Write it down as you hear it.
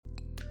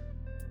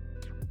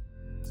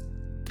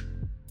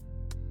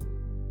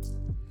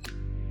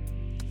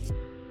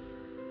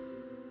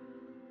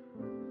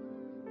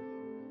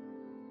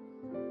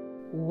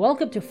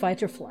Welcome to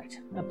Fight or Flight,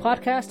 a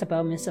podcast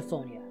about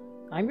misophonia.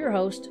 I'm your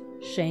host,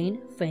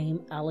 Shane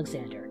Fame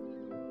Alexander,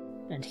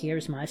 and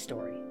here's my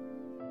story.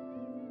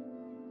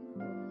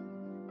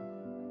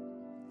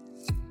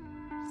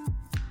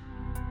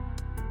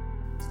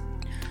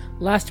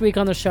 Last week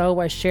on the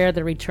show, I shared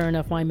the return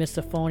of my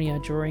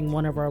misophonia during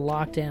one of our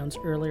lockdowns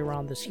earlier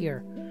on this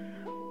year.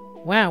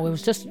 Wow, it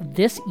was just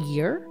this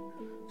year?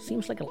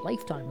 Seems like a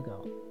lifetime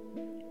ago.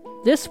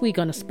 This week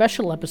on a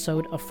special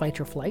episode of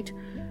Fight or Flight,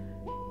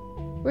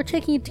 we're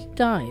taking a deep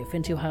dive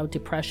into how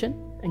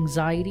depression,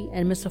 anxiety,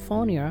 and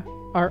misophonia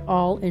are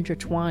all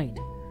intertwined.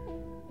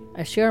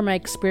 I share my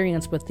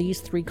experience with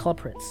these three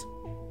culprits.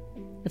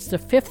 It's the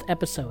 5th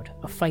episode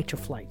of Fight or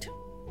Flight.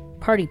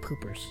 Party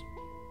Poopers.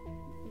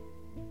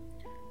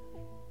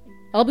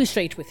 I'll be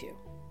straight with you.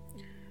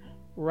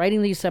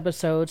 Writing these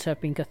episodes have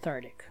been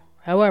cathartic.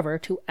 However,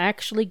 to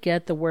actually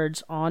get the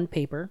words on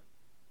paper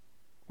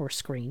or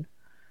screen,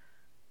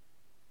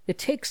 it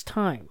takes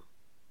time.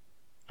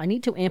 I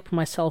need to amp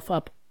myself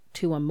up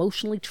to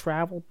emotionally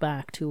travel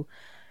back to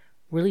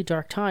really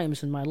dark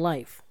times in my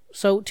life.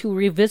 So to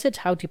revisit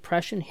how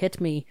depression hit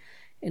me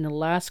in the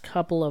last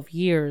couple of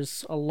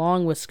years,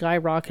 along with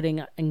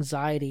skyrocketing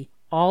anxiety,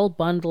 all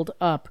bundled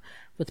up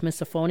with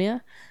misophonia,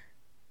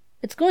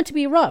 it's going to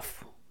be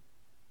rough,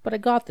 but I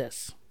got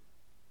this.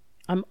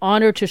 I'm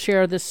honored to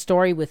share this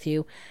story with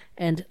you,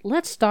 and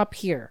let's stop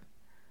here.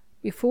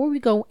 Before we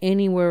go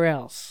anywhere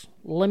else,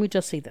 let me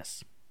just say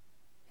this.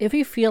 If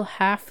you feel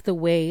half the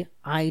way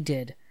I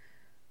did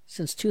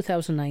since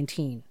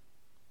 2019,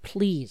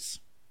 please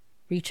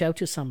reach out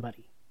to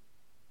somebody.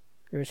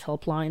 There's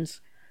helplines,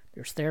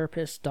 there's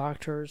therapists,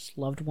 doctors,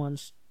 loved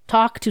ones.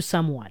 Talk to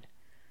someone.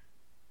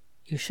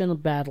 You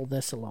shouldn't battle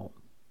this alone.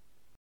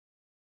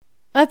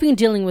 I've been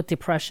dealing with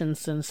depression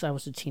since I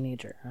was a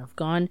teenager. I've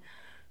gone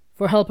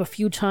for help a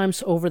few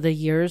times over the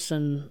years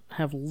and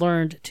have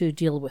learned to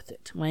deal with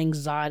it. My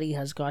anxiety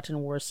has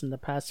gotten worse in the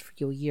past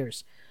few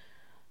years.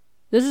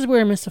 This is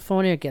where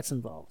misophonia gets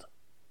involved.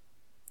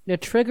 The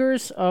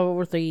triggers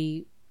or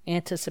the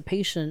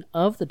anticipation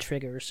of the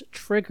triggers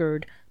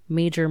triggered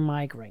major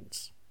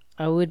migraines.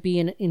 I would be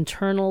in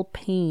internal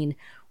pain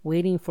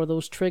waiting for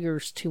those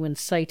triggers to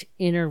incite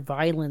inner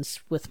violence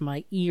with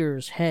my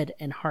ears, head,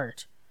 and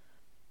heart.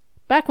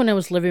 Back when I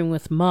was living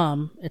with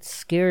Mom, it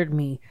scared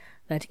me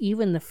that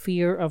even the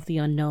fear of the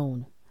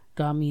unknown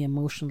got me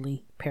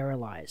emotionally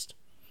paralyzed.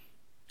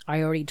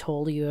 I already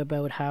told you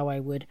about how I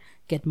would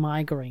get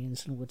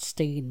migraines and would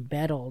stay in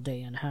bed all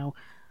day, and how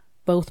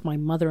both my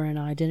mother and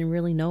I didn't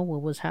really know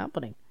what was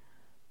happening.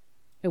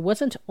 It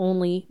wasn't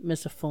only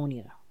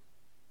misophonia.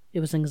 It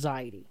was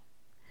anxiety.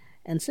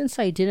 And since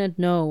I didn't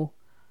know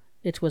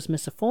it was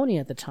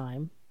misophonia at the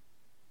time,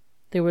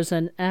 there was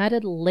an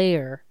added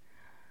layer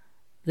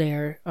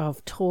there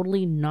of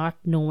totally not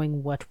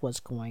knowing what was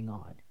going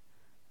on.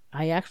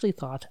 I actually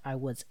thought I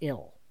was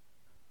ill.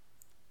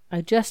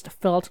 I just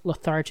felt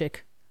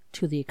lethargic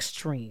to the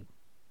extreme.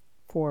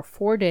 For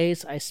 4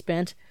 days, I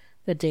spent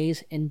the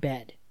days in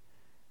bed.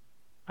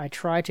 I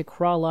tried to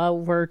crawl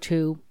over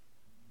to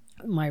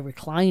my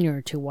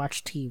recliner to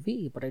watch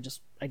TV, but I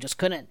just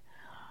couldn't.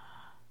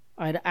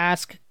 I'd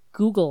ask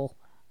Google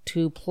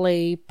to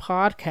play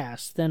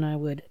podcasts, then I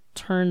would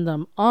turn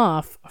them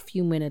off a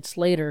few minutes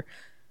later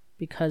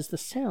because the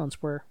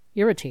sounds were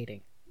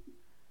irritating.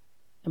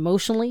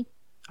 Emotionally,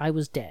 I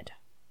was dead.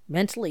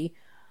 Mentally,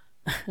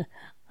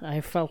 I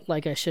felt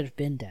like I should have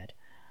been dead.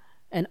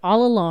 And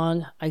all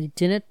along, I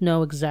didn't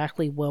know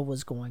exactly what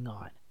was going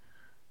on.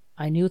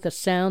 I knew the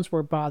sounds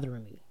were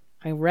bothering me.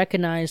 I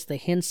recognized the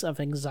hints of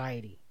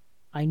anxiety.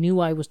 I knew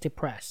I was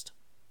depressed.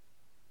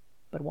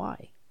 But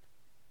why?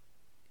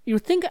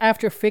 You'd think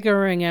after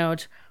figuring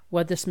out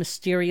what this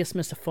mysterious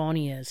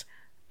misophonia is,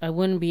 I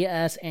wouldn't be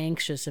as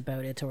anxious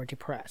about it or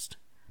depressed.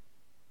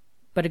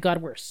 But it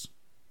got worse.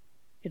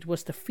 It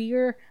was the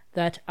fear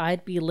that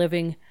I'd be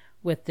living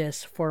with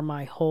this for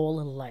my whole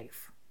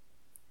life.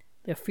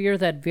 The fear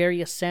that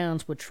various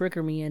sounds would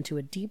trigger me into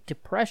a deep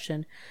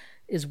depression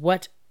is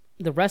what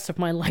the rest of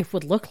my life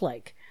would look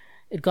like.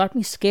 It got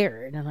me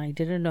scared, and I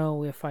didn't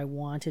know if I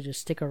wanted to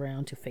stick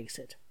around to face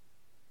it.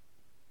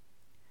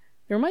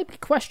 There might be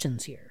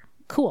questions here.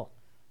 Cool,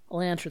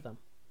 I'll answer them.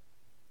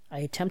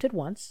 I attempted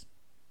once,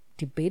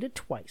 debated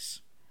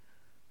twice,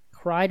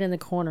 cried in the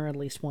corner at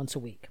least once a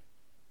week.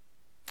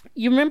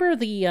 You remember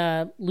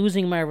the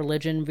Losing My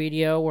Religion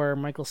video where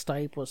Michael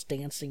Stipe was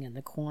dancing in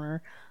the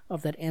corner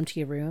of that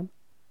empty room?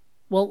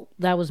 Well,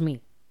 that was me.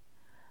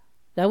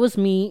 That was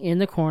me in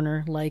the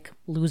corner, like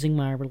losing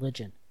my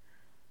religion.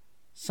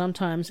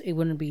 Sometimes it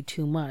wouldn't be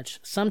too much.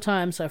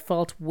 Sometimes I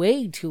felt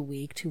way too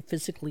weak to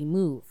physically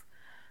move.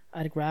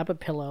 I'd grab a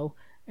pillow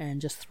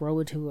and just throw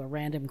it to a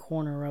random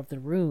corner of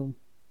the room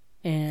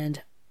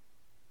and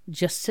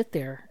just sit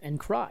there and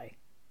cry.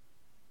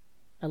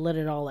 I let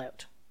it all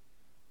out.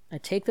 I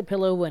take the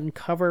pillow and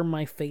cover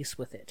my face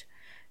with it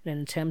in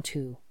an attempt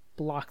to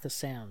block the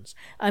sounds.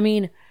 I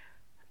mean,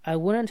 I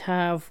wouldn't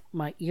have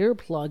my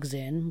earplugs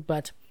in,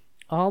 but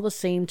all the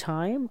same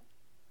time,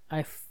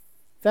 I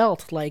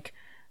felt like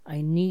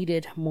I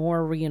needed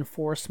more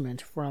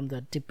reinforcement from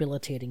the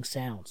debilitating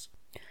sounds.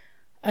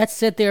 I'd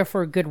sit there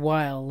for a good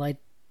while. I'd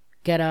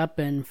get up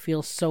and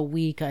feel so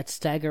weak I'd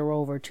stagger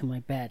over to my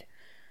bed.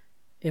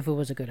 If it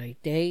was a good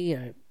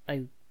day,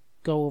 I'd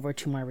go over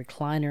to my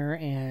recliner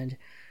and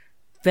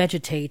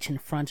vegetate in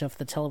front of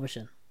the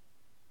television.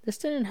 This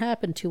didn't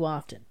happen too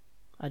often.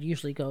 I'd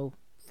usually go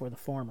for the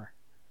former.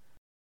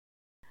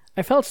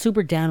 I felt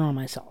super down on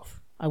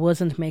myself. I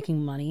wasn't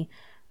making money.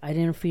 I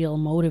didn't feel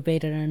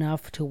motivated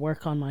enough to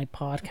work on my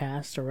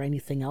podcast or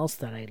anything else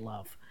that I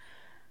love.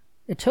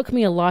 It took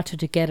me a lot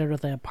to get out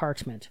of the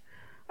apartment.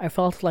 I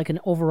felt like an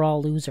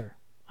overall loser.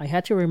 I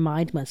had to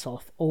remind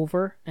myself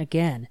over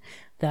again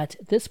that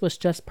this was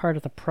just part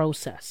of the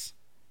process,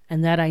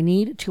 and that I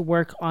need to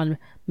work on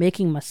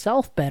making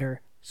myself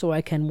better so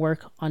I can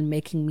work on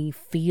making me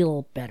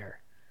feel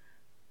better.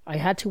 I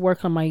had to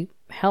work on my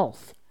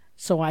health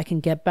so I can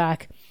get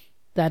back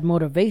that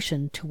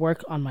motivation to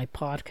work on my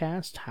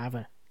podcast, have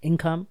an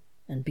income,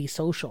 and be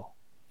social.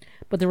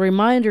 But the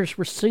reminders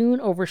were soon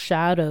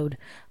overshadowed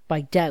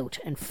by doubt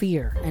and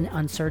fear and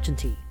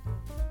uncertainty.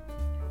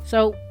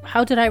 So,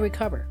 how did I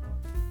recover?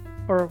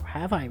 Or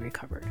have I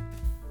recovered?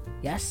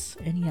 Yes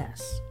and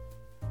yes.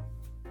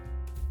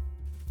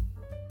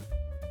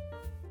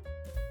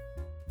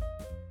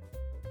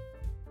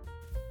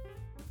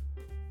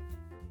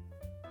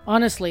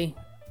 Honestly,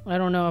 I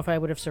don't know if I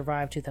would have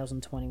survived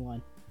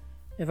 2021.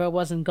 If I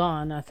wasn't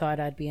gone, I thought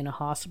I'd be in a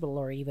hospital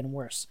or even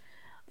worse.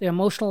 The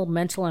emotional,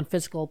 mental, and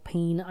physical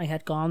pain I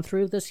had gone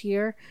through this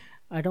year,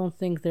 I don't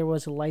think there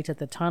was a light at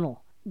the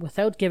tunnel.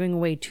 Without giving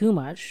away too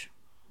much,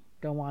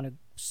 don't want to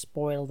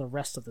spoil the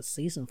rest of the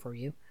season for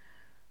you,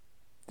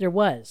 there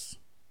was,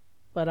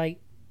 but I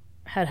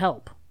had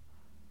help.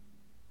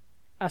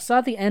 I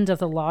saw the end of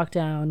the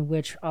lockdown,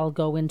 which I'll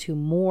go into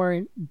more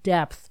in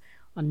depth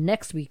on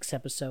next week's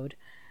episode,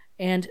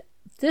 and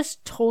this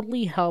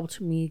totally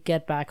helped me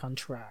get back on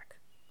track.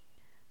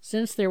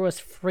 Since there was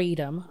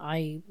freedom,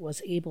 I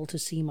was able to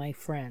see my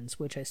friends,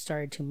 which I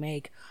started to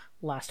make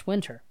last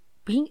winter.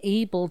 Being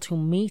able to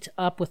meet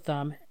up with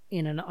them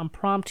in an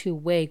impromptu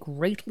way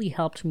greatly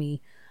helped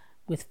me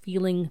with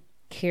feeling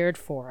cared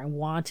for and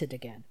wanted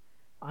again.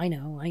 I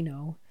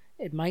know,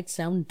 it might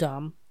sound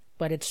dumb,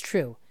 but it's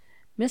true.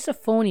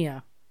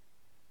 Misophonia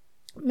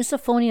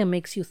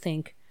makes you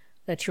think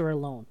that you're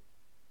alone,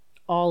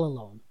 all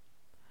alone,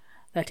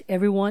 that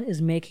everyone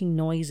is making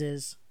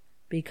noises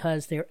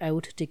because they're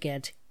out to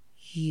get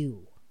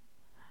you.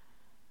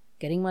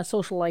 Getting my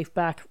social life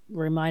back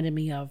reminded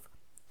me of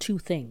two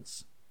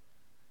things.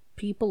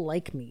 People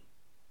like me,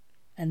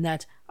 and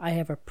that I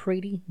have a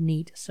pretty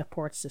neat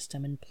support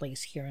system in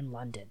place here in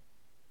London.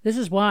 This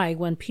is why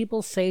when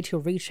people say to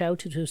reach out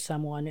to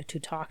someone to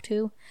talk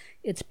to,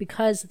 it's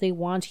because they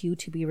want you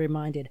to be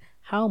reminded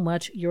how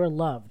much you're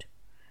loved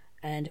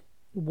and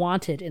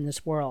wanted in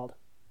this world.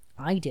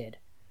 I did,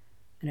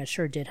 and it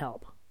sure did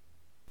help.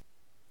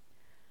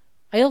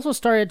 I also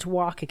started to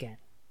walk again.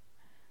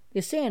 They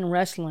say in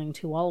wrestling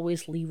to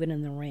always leave it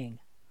in the ring.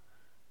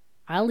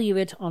 I leave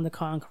it on the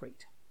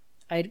concrete.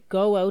 I'd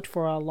go out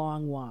for a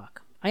long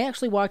walk. I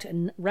actually walked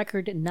a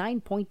record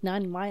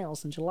 9.9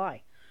 miles in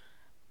July.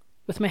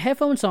 With my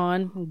headphones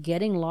on,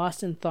 getting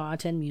lost in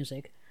thought and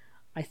music,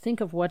 I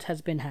think of what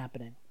has been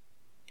happening.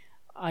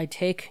 I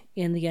take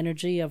in the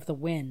energy of the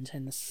wind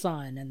and the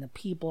sun and the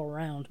people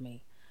around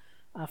me.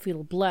 I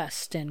feel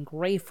blessed and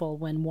grateful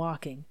when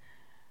walking,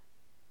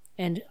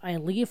 and I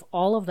leave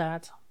all of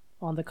that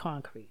on the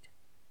concrete.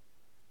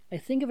 I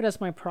think of it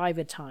as my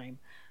private time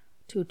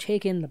to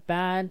take in the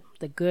bad,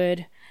 the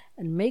good,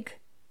 and make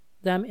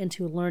them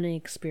into learning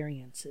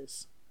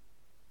experiences,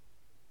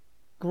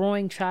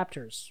 growing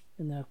chapters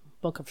in the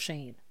Book of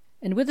Shane.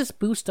 And with this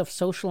boost of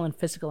social and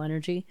physical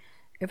energy,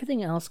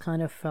 everything else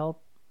kind of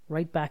fell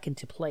right back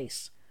into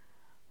place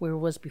where it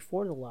was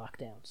before the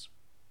lockdowns.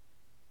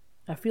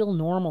 I feel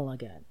normal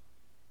again.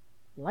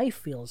 Life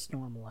feels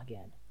normal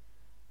again.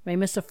 My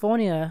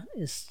misophonia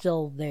is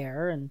still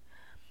there, and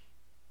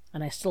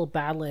I still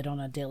battle it on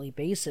a daily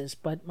basis,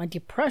 but my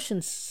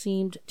depression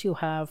seemed to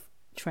have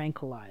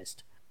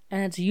tranquilized.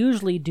 And it's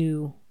usually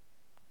due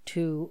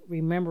to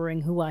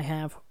remembering who I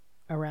have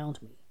around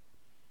me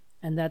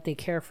and that they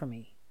care for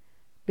me.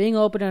 Being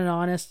open and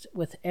honest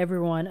with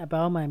everyone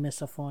about my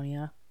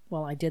misophonia,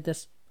 well, I did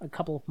this a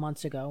couple of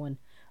months ago, and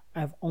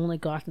I've only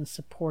gotten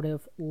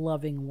supportive,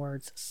 loving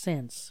words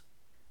since.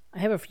 I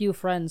have a few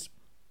friends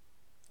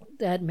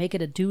that make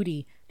it a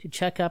duty to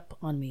check up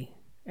on me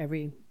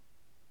every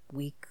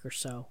week or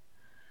so.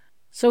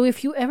 So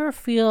if you ever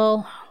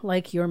feel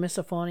like your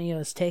misophonia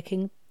is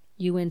taking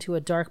you into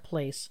a dark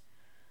place,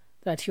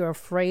 that you're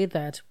afraid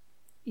that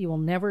you will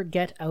never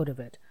get out of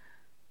it,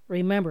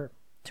 remember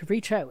to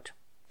reach out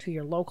to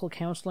your local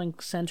counseling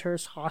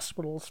centers,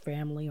 hospitals,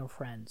 family, or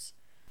friends.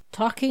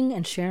 Talking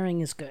and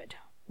sharing is good.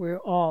 We're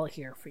all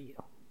here for you.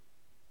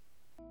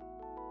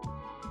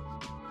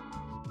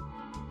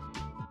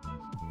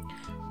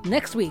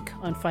 Next week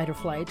on Fight or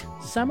Flight,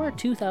 summer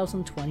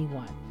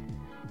 2021.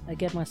 I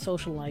get my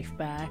social life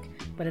back,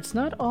 but it's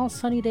not all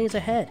sunny days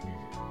ahead.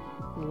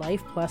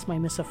 life plus my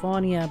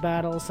misophonia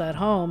battles at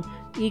home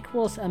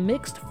equals a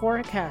mixed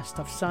forecast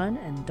of sun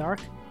and dark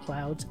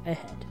clouds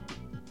ahead.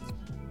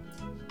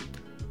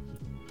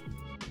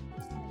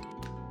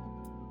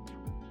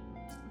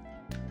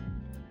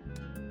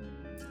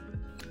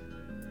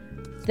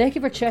 Thank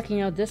you for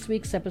checking out this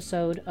week's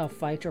episode of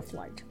Fight or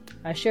Flight.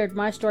 I shared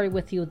my story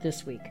with you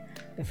this week.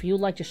 If you'd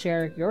like to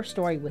share your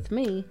story with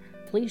me,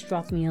 please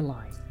drop me a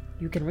line.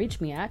 You can reach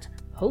me at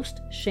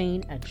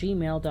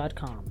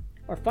hostshane@gmail.com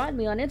or find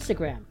me on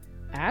Instagram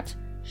at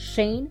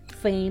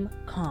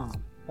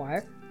ShaneFameCom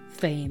or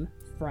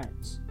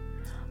FameFriends.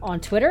 On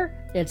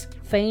Twitter, it's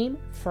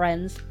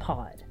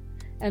FameFriendsPod.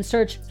 And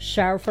search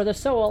Shower for the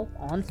Soul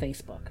on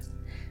Facebook.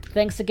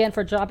 Thanks again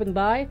for dropping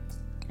by,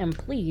 and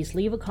please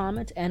leave a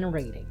comment and a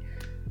rating.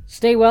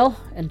 Stay well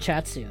and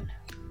chat soon.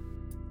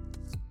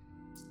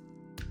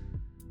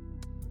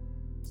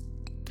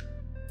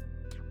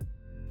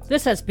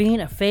 This has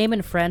been a Fame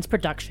and Friends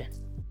production.